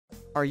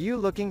Are you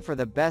looking for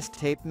the best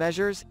tape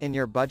measures in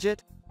your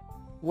budget?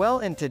 Well,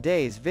 in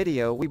today's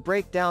video we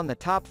break down the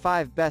top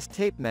 5 best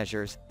tape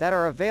measures that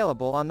are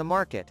available on the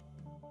market.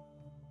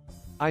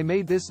 I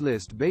made this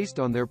list based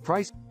on their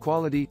price,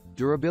 quality,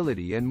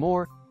 durability and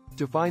more.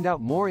 To find out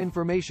more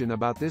information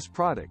about this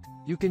product,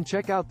 you can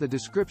check out the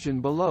description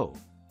below.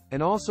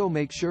 And also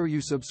make sure you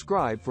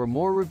subscribe for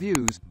more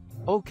reviews.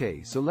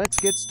 Okay, so let's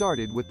get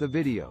started with the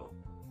video.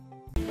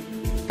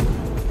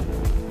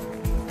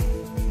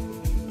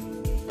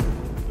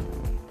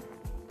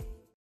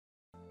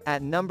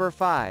 At number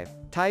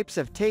 5, types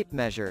of tape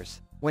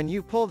measures. When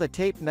you pull the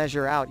tape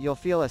measure out, you'll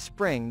feel a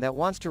spring that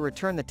wants to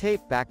return the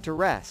tape back to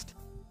rest.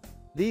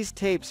 These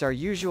tapes are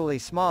usually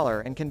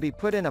smaller and can be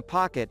put in a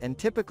pocket and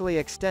typically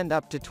extend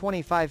up to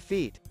 25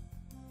 feet.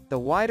 The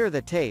wider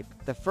the tape,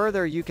 the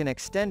further you can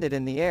extend it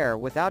in the air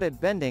without it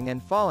bending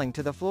and falling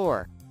to the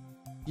floor.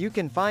 You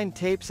can find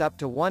tapes up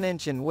to 1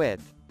 inch in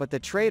width, but the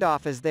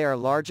trade-off is they are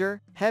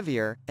larger,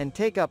 heavier, and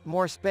take up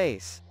more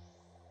space.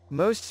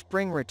 Most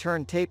spring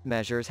return tape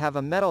measures have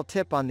a metal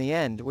tip on the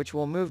end which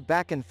will move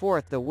back and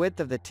forth the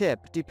width of the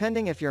tip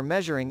depending if you're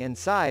measuring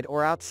inside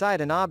or outside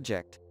an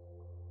object.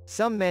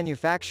 Some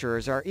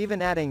manufacturers are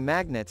even adding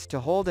magnets to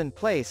hold in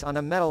place on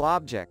a metal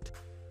object.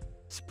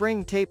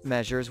 Spring tape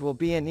measures will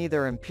be in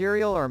either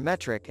imperial or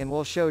metric and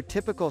will show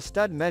typical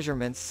stud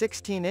measurements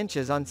 16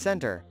 inches on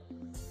center.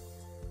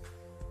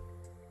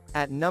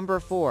 At number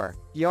 4,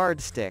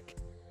 yardstick.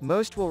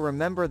 Most will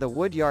remember the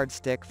wood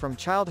yardstick from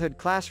childhood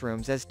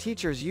classrooms as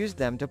teachers used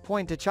them to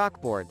point to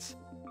chalkboards.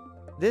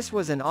 This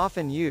was an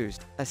often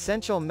used,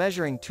 essential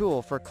measuring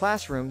tool for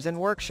classrooms and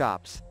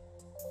workshops.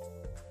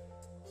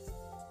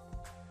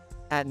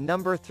 At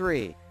number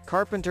 3,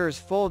 carpenter's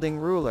folding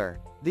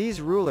ruler.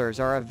 These rulers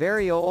are a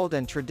very old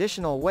and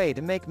traditional way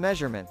to make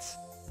measurements.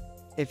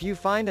 If you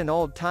find an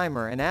old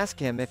timer and ask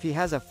him if he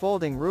has a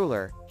folding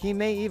ruler, he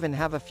may even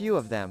have a few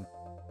of them.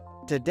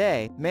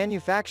 Today,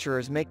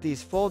 manufacturers make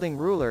these folding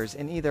rulers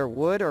in either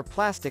wood or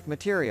plastic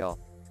material.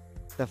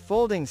 The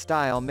folding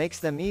style makes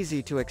them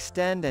easy to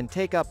extend and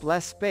take up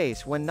less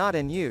space when not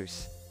in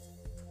use.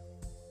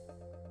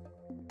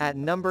 At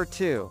number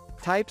 2,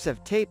 types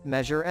of tape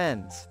measure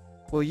ends.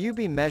 Will you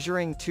be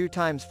measuring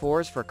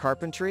 2x4s for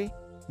carpentry?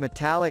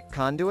 Metallic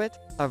conduit?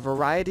 A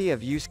variety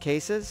of use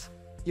cases?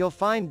 You'll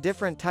find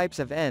different types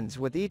of ends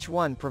with each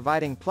one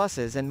providing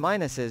pluses and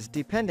minuses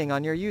depending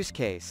on your use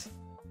case.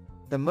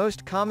 The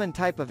most common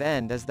type of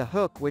end is the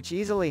hook, which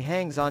easily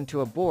hangs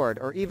onto a board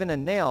or even a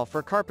nail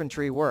for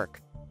carpentry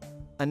work.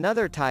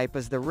 Another type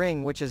is the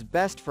ring, which is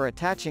best for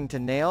attaching to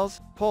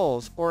nails,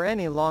 poles, or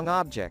any long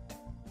object.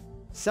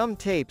 Some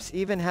tapes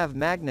even have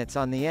magnets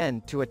on the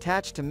end to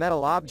attach to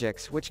metal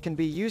objects, which can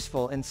be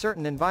useful in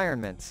certain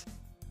environments.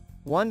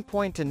 One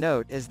point to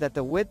note is that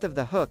the width of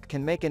the hook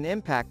can make an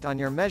impact on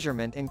your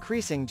measurement,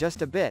 increasing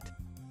just a bit.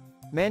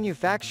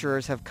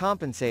 Manufacturers have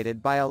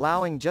compensated by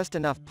allowing just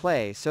enough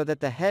play so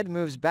that the head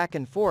moves back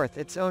and forth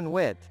its own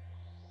width.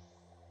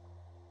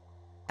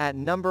 At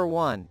number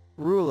 1,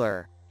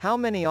 ruler. How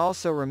many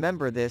also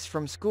remember this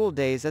from school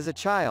days as a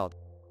child?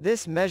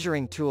 This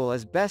measuring tool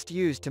is best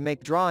used to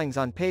make drawings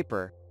on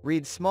paper,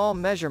 read small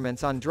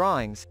measurements on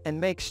drawings, and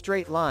make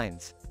straight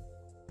lines.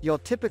 You'll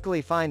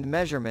typically find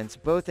measurements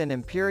both in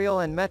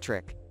imperial and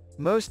metric.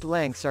 Most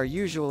lengths are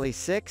usually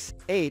 6,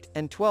 8,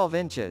 and 12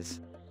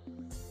 inches.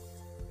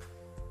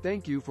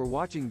 Thank you for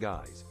watching,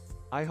 guys.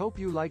 I hope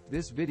you liked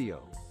this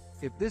video.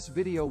 If this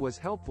video was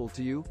helpful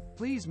to you,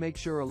 please make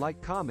sure to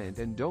like, comment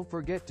and don't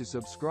forget to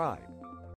subscribe.